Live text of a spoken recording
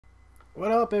What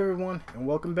up, everyone, and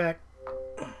welcome back.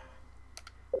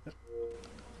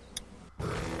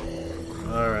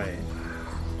 Alright.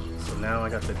 So now I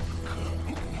got that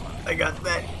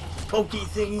pokey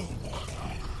thingy.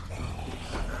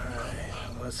 Alright,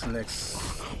 what's next?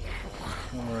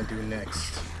 What am I gonna do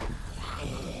next?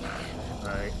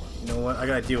 Alright, you know what? I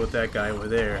gotta deal with that guy over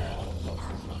there.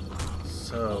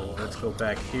 So, let's go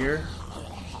back here.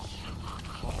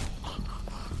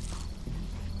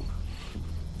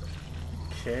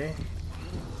 Okay.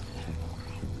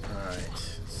 Alright,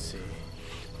 let's see.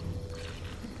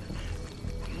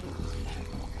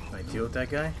 Can I deal with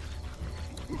that guy?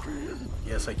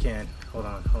 Yes, I can. Hold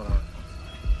on.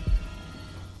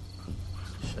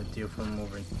 Should I deal from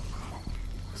over?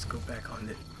 Let's go back on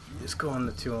the. Let's go on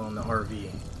the two on the RV.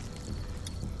 I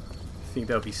think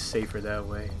that would be safer that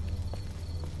way.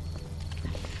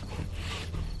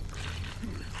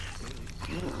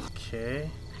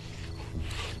 Okay.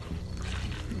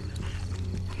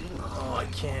 Oh, I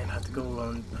can't. I have to go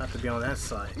on. I have to be on that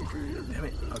side. Damn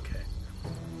it. Okay.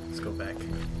 Let's go back.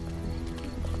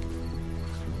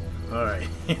 All right.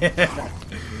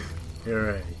 All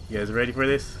right. You guys ready for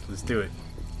this? Let's do it.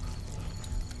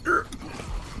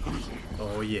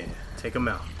 Oh yeah. Take him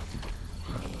out.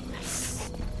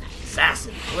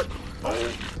 Assassin. What?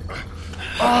 Oh.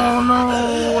 Oh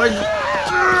no!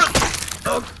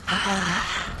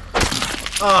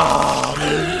 Oh,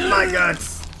 my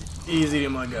guts. Easy to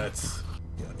my guts.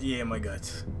 Yeah, my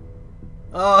guts.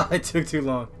 Oh, it took too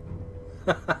long.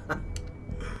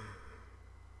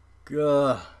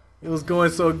 God, it was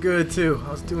going so good too.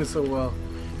 I was doing so well.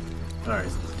 Alright,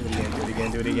 do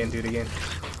it again.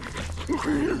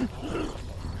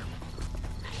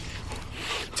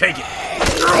 Take it!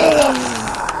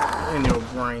 In your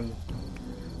brain.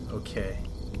 Okay.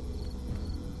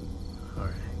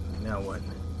 Alright, now what?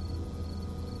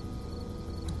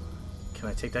 Can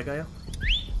I take that guy out?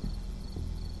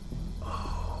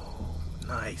 Oh,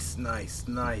 nice.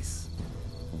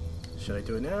 Should I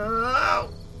do it now?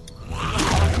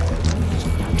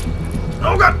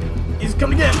 Oh god! He's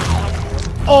coming again!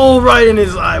 Oh, right in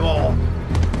his eyeball!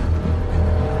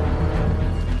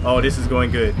 Oh, this is going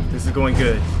good.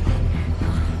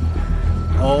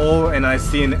 Oh, and I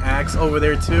see an axe over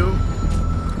there too.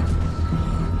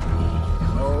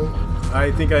 Oh,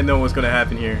 I think I know what's gonna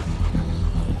happen here.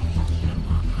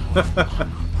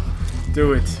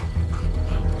 Do it.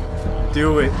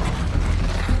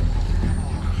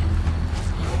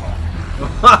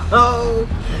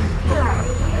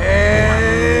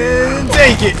 And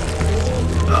take it.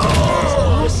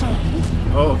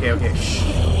 Oh, okay. Shh.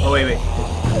 Oh, wait.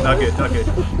 Not good.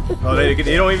 Oh, they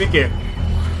don't even care.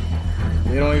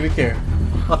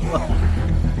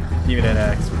 Give me that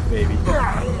axe, baby.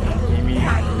 Give me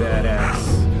that axe.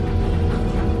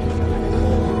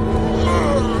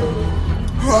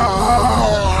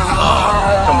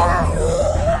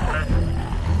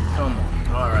 Come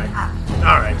on.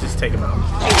 Alright, just take him out.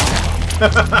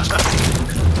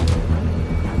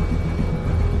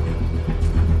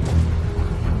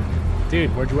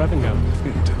 Dude, where'd your weapon go?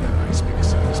 Into that ice big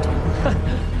sandstorm.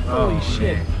 Holy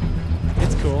shit. Man.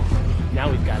 It's cool. Now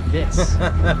we've got this.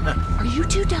 Are you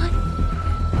two done?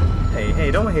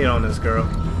 Hey, don't hate on this girl.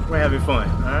 We're having fun,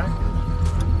 alright?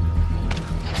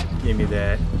 Give me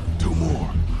that. 2 more.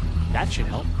 That should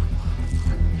help.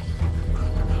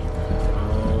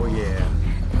 Oh, yeah.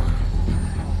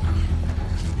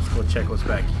 Let's go check what's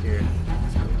back here.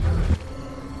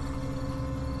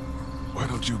 Why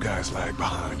don't you guys lag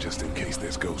behind just in case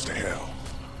this goes to hell?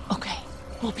 Okay,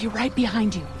 we'll be right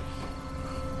behind you.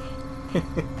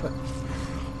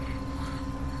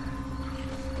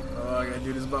 Oh, I gotta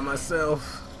do this by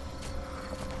myself.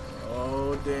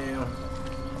 Oh, damn.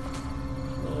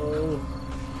 Oh.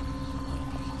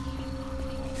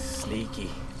 Sneaky.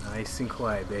 Nice and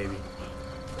quiet, baby.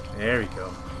 There we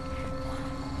go.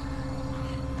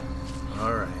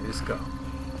 Alright, let's go.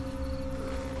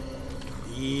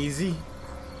 Easy.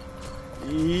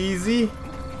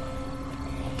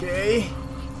 Okay.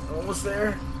 Almost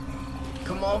there.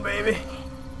 Come on, baby.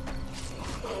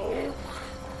 Oh.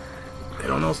 They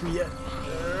don't know me yet.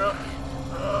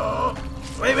 Oh.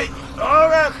 Wait. Oh,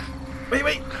 God.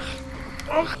 Wait.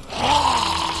 Oh.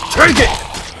 Take it.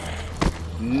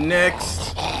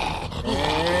 Next.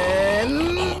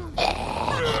 And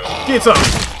get some.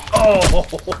 Oh.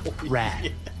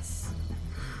 Rad. Yes.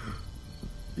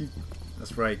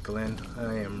 That's right, Glenn.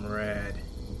 I am rad.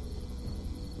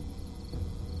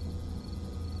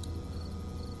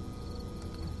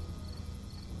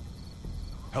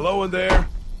 Hello in there.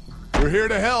 We're here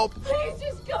to help. Please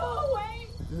just go away.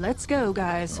 Let's go,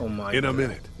 guys. Oh my In a God.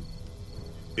 minute.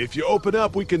 If you open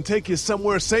up, we can take you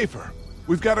somewhere safer.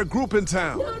 We've got a group in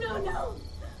town. No.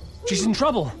 She's in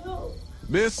trouble. No.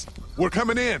 Miss, we're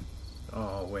coming in.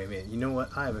 Oh, wait a minute. You know what?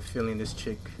 I have a feeling this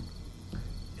chick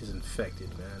is infected,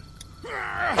 man.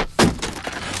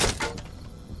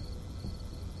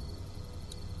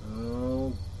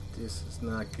 Oh, this is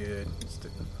not good.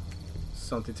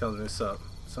 Something tells me it's up.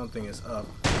 Something is up.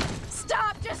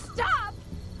 Stop! Just stop!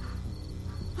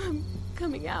 I'm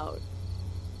coming out.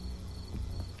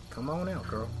 Come on out,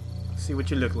 girl. See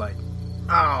what you look like.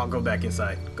 Oh, go back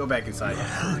inside. Go back inside.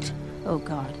 Hurt. Oh,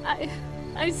 God.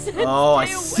 I said Oh, I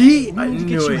stay away. see. I We need to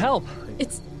knew get you it. help.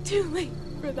 It's too late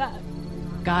for that.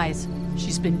 Guys,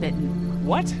 she's been bitten.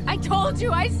 What? I told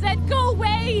you, I said go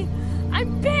away!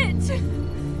 I'm bit!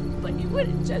 But you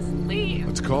wouldn't just leave.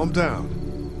 Let's calm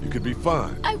down. You could be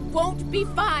fine. I won't be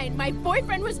fine. My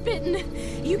boyfriend was bitten.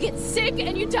 You get sick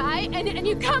and you die, and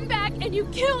you come back and you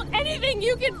kill anything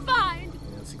you can find.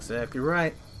 That's exactly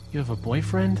right. You have a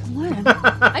boyfriend? Glenn.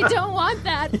 I don't want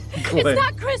that. Glenn. It's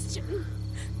not Christian.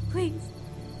 Please,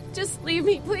 just leave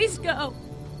me. Please go.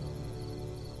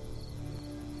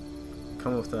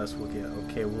 Come with us. We'll get.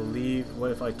 Okay, we'll leave.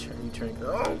 What if I turn?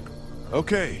 Oh.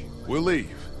 Okay, we'll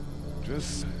leave.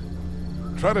 Just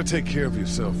try to take care of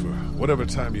yourself for whatever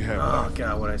time you have Oh left.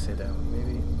 God, what I say that one?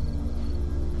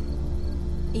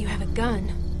 Maybe. You have a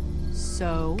gun.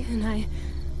 So, Can I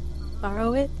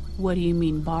borrow it? what do you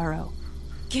mean borrow?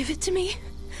 Give it to me.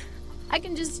 I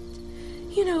can just,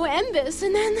 end this,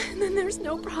 and then there's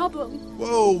no problem.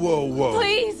 Whoa, whoa, whoa.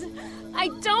 Please, I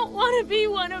don't want to be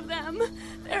one of them.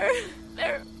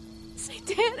 They're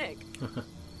satanic.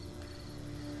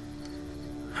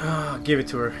 Give it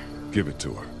to her. Give it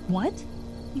to her. What?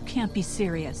 You can't be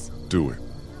serious. Do it.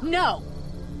 No!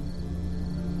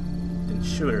 Then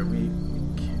shoot her. We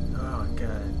can't. Oh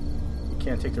God. We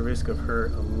can't take the risk of her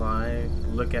alive.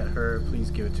 Look at her.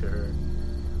 Please give it to her.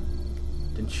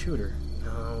 Then shoot her.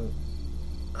 No.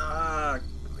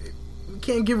 We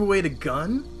can't give away the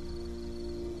gun.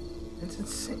 It's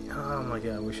insane. Oh my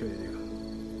God. What should we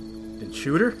do? Then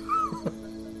shoot her.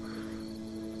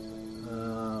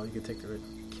 You can take the risk.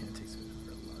 You can't take the risk of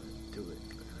her alive. Do it.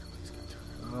 Look at her. Please give it to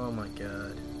her. Oh my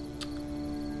God.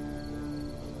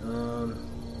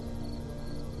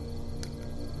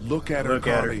 Look at her, Look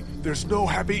at her. Carly. There's no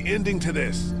happy ending to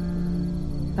this.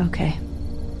 Okay.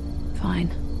 Fine.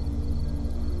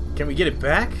 Can we get it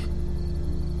back?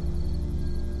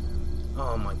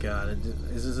 Oh my God,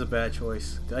 is this a bad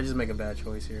choice? Did I just make a bad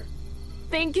choice here?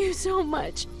 Thank you so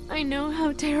much. I know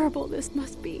how terrible this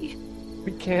must be.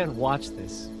 We can't watch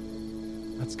this.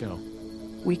 Let's go.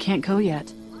 We can't go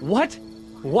yet. What?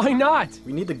 Why not?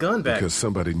 We need the gun back. Because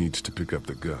somebody needs to pick up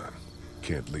the gun.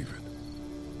 Can't leave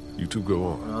it. You two go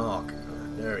on. Oh,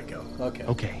 God. There we go. Okay.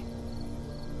 Okay.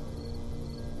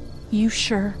 You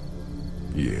sure?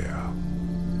 Yeah.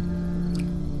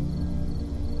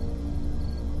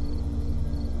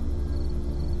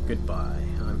 Goodbye.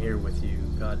 I'm here with you.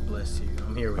 God bless you.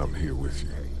 I'm here with I'm you. here with you.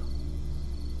 There you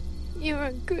go. You're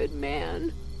a good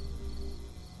man.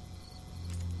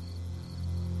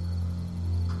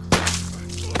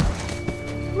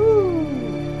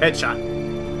 Headshot.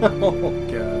 Oh,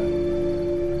 God.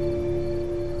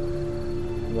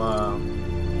 Wow.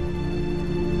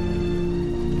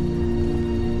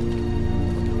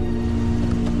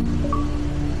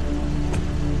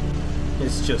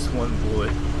 It's just one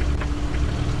bullet.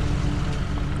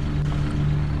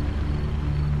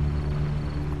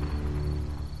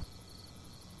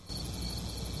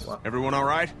 Wow. Everyone all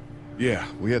right? Yeah,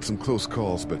 we had some close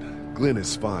calls, but Glenn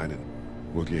is fine, and,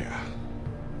 well, yeah,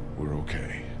 we're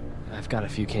okay. I've got a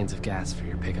few cans of gas for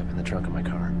your pickup in the trunk of my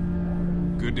car.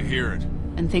 Good to hear it.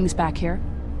 And things back here?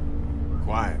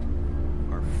 Quiet.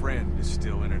 Our friend is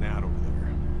still in and out over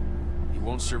there. He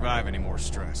won't survive any more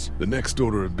stress. The next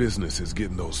order of business is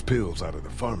getting those pills out of the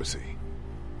pharmacy.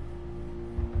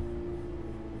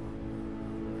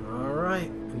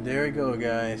 Alright, there we go,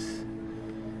 guys.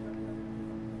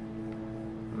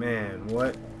 Man,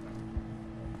 what?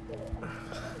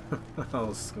 That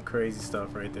was some crazy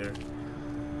stuff right there.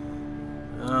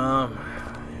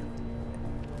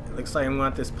 It looks like I'm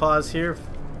gonna have to pause here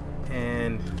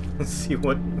and see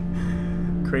what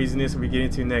craziness we get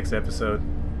into next episode.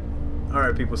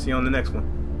 Alright, people, see you on the next one.